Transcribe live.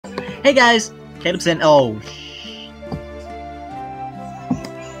Hey guys, Caleb sent. Oh,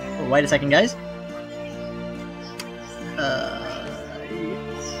 wait a second, guys.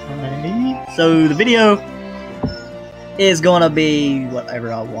 So the video is gonna be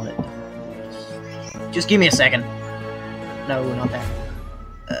whatever I want it. Just give me a second. No, not that.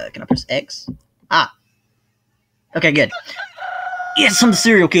 Can I press X? Ah. Okay, good. Yes, I'm the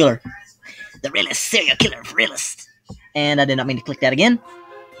serial killer. The realest serial killer, realist. And I did not mean to click that again.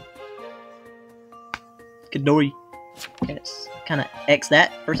 Good dory. Okay, let's kind of X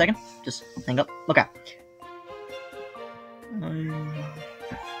that for a second. Just hang up. Okay.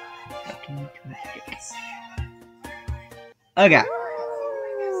 Okay.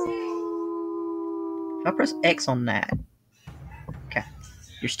 If I press X on that. Okay.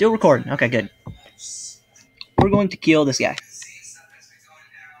 You're still recording. Okay, good. We're going to kill this guy.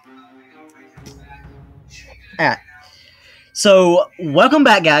 Alright. So, welcome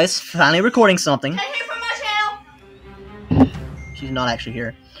back, guys. Finally recording something. Can I hear from my channel? She's not actually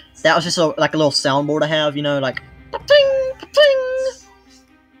here. That was just like a little soundboard I have, you know, like pa-ting, pa-ting.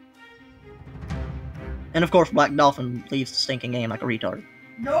 And of course, Black Dolphin leaves the stinking game like a retard.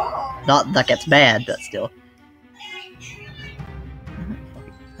 No. Not that that's bad, but still.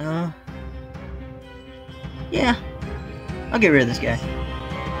 Yeah. I'll get rid of this guy.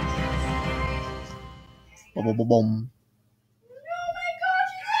 Boom, boom, boom, boom.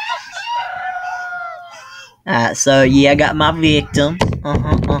 Alright, so yeah, I got my victim.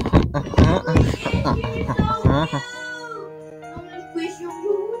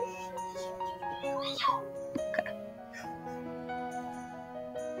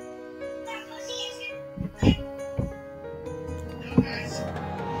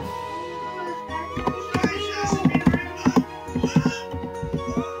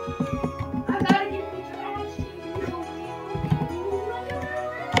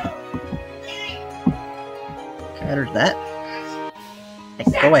 There's that. Hey,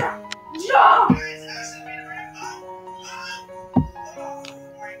 go away. No.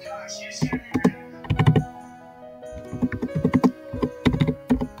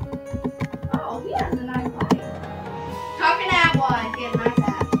 Oh, he has a nice bike. Talking that one, get a nice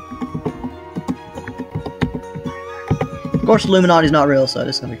hat. Of course, Illuminati's not real, so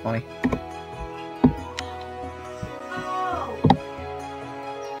this is gonna be funny.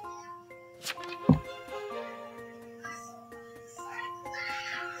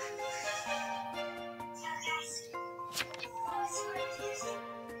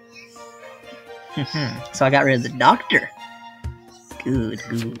 So I got rid of the doctor. Good,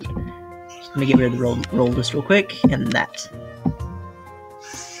 good. Just let me get rid of the roll list real quick, and that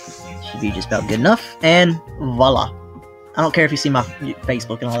should be just about good enough. And voila! I don't care if you see my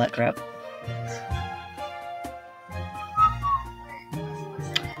Facebook and all that crap.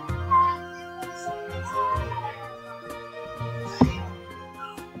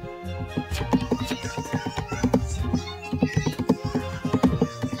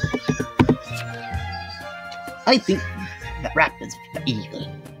 I think that rap is evil.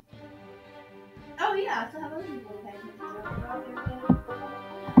 Oh yeah, I still have other people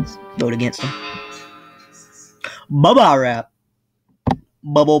Vote against him. Bubba rap.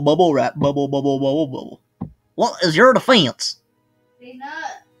 Bubble rap. Bubble. What is your defense? He's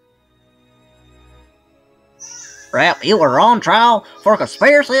not. Rap, you are on trial for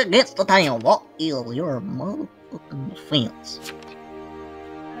conspiracy against the town. What is your motherfucking defense?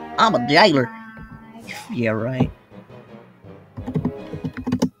 I'm a jailer. Yeah, right.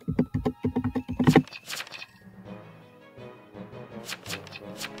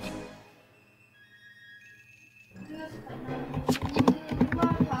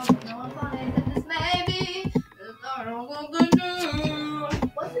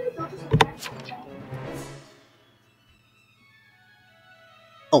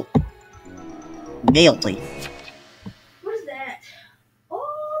 Oh. Guilty. What is that? Open.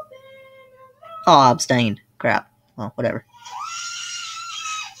 Oh, I abstained. Crap. Well, whatever.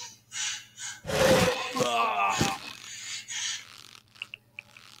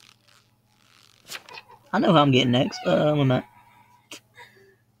 I know who I'm getting next. One minute.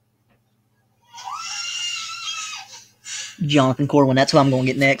 Jonathan Corwin, that's who I'm gonna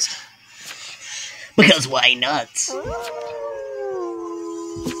get next. Because why nuts?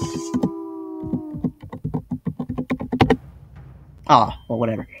 Ah, well,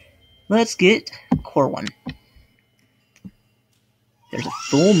 whatever. Let's get Corwin. There's a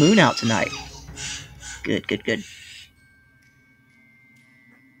full moon out tonight. Good, good, good.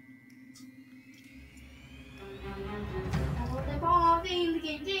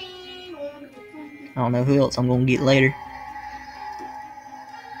 I don't know who else I'm gonna get later.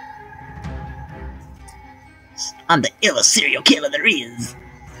 I'm the illest serial killer there is.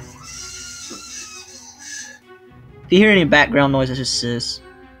 If you hear any background noise, it's just sis.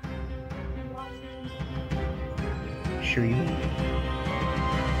 Sure you will.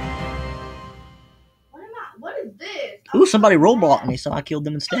 What is this? Ooh, somebody roadblocked me, so I killed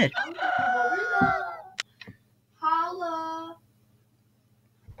them instead. Holla.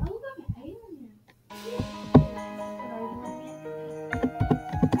 I look like an alien.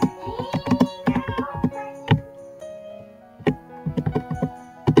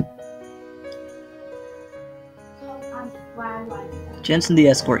 Jensen the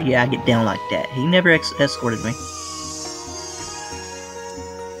escort, yeah, I get down like that. He never escorted me.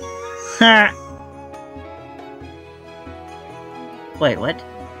 Ha! Wait, what?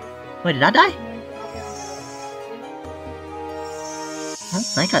 Wait, did I die? I don't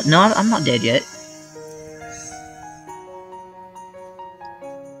think I... No, I'm not dead yet.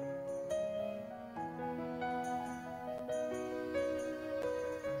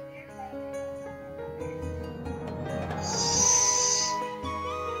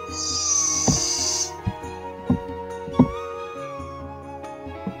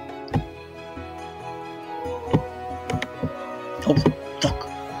 Oh, fuck.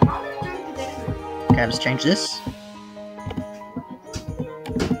 Okay, let's change this.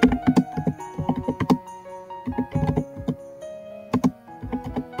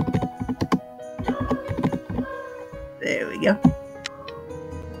 There we go.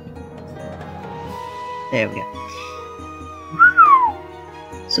 There we go.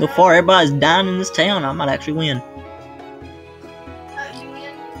 So far, everybody's dying in this town. I might actually win.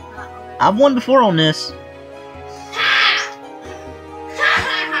 I've won before on this.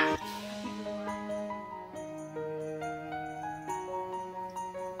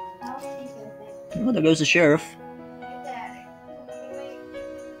 Well, there goes the sheriff.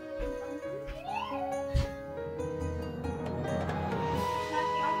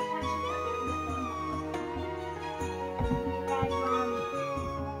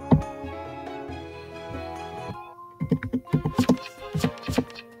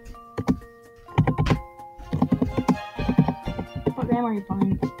 What game are you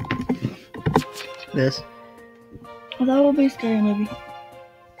playing? This. I thought it would be a scary movie.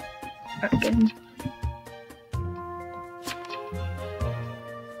 Okay.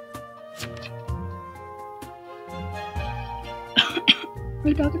 Are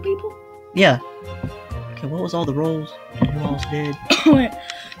you talking to people? Yeah. Okay, what was all the rolls? And who else did? Wait,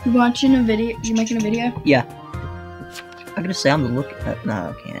 you watching a video? You making a video? Yeah. I'm gonna say I'm the look. No,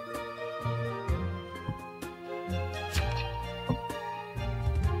 I can't.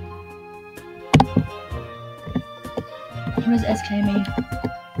 What does SK mean?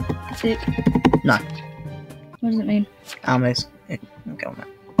 Sick? No. What does it mean? Okay,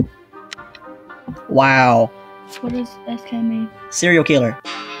 wow. What does SK mean? Serial killer.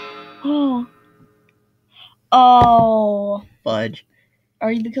 Oh. Oh. Fudge.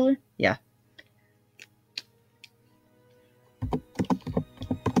 Are you the killer? Yeah.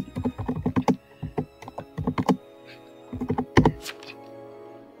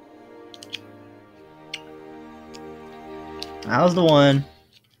 I was the one.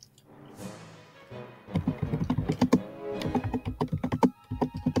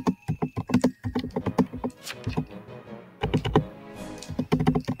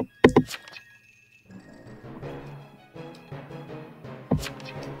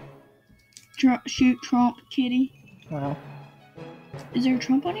 Shoot Trump, kitty. Wow. Is there a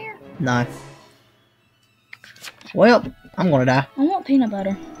Trump on here? No. Well, I'm gonna die. I want peanut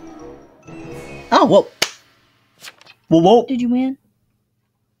butter. Oh, whoa. Whoa, whoa. Did you win?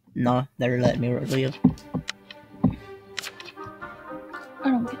 No, they're letting me live. I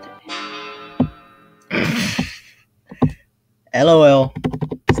don't get that. LOL.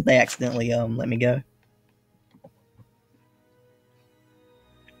 They accidentally let me go.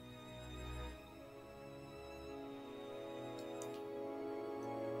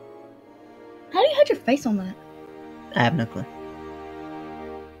 How do you hide your face on that? I have no clue.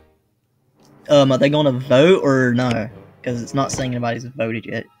 Are they gonna vote or no? Because it's not saying anybody's voted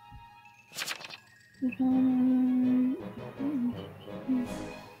yet.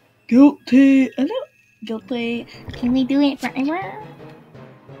 Guilty. Hello. Guilty. Can we do it forever?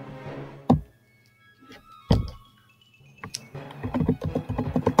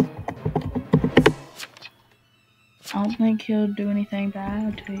 I don't think he'll do anything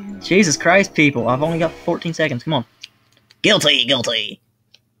bad to you. Jesus Christ, people. I've only got 14 seconds. Come on. Guilty, guilty.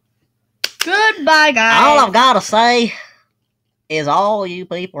 Goodbye, guys. All I've got to say is all you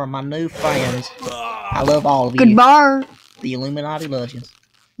people are my new friends. I love all of you. Goodbye. The Illuminati legends.